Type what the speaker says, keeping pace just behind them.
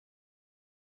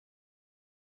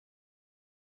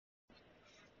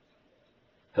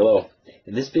Hello.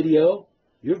 In this video,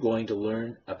 you're going to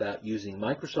learn about using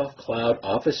Microsoft Cloud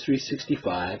Office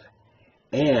 365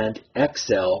 and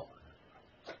Excel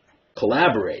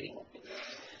collaborating.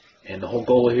 And the whole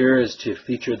goal here is to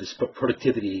feature the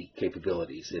productivity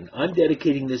capabilities. And I'm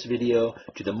dedicating this video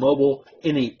to the mobile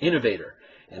innovator.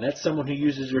 And that's someone who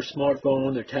uses their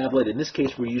smartphone, their tablet. In this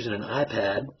case, we're using an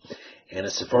iPad and a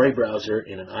Safari browser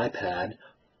in an iPad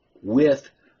with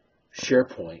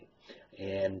SharePoint.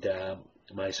 And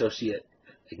my associate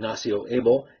Ignacio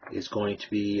Abel is going to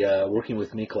be working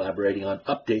with me, collaborating on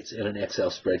updates in an Excel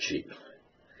spreadsheet.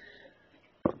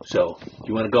 So, do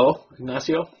you want to go,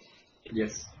 Ignacio?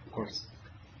 Yes, of course.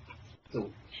 So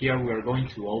here we are going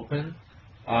to open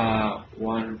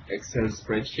one Excel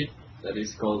spreadsheet that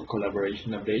is called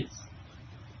Collaboration Updates.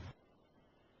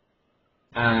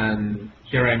 And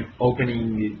here I'm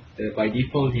opening it by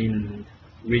default in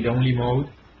read-only mode.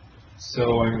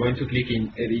 So I'm going to click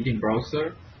in Edit in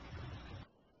Browser,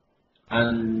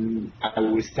 and I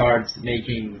will start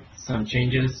making some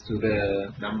changes to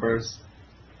the numbers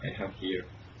I have here.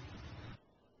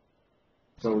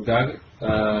 So Doug,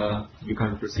 you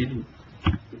can proceed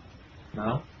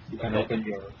now. You can open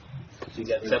your... So you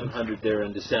got 700 there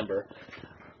in December.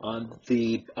 On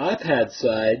the iPad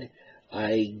side,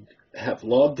 I have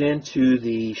logged into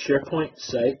the SharePoint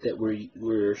site that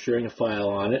we're sharing a file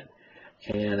on it.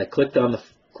 And I clicked on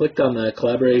the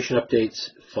collaboration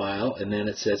updates file, and then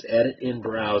it says edit in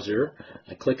browser.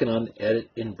 I click on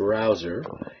edit in browser,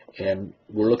 and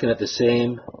we're looking at the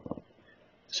same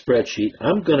spreadsheet.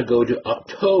 I'm going to go to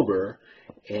October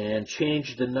and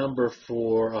change the number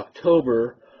for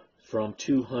October from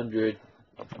 200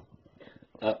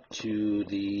 up to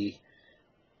the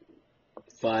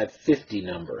 550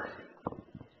 number,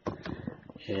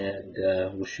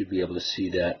 and we should be able to see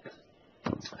that,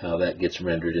 how that gets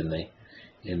rendered in the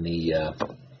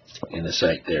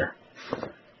site there.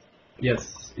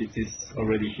 Yes, it is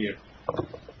already here.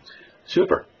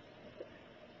 Super.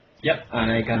 Yep,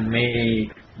 and I can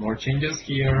make more changes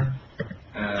here,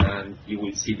 and you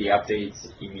will see the updates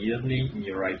immediately in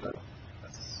your iPad,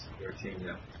 as you're seeing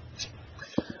now.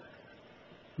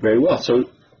 Very well. So,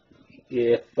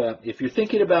 if you're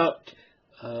thinking about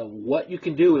what you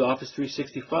can do with Office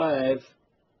 365,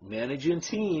 managing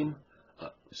team.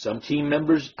 Some team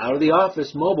members out of the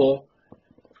office, mobile.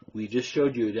 We just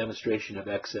showed you a demonstration of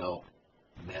Excel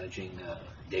managing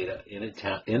data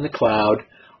in the cloud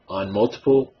on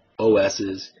multiple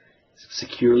OSs,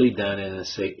 securely done in a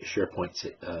SharePoint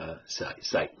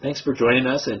site. Thanks for joining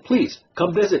us, and please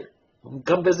come visit.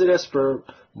 Come visit us for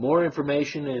more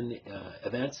information and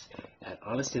events at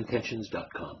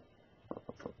honestintentions.com.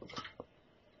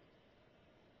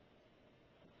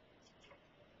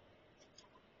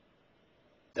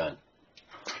 Done.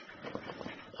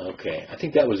 Okay, I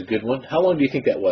think that was a good one. How long do you think that was?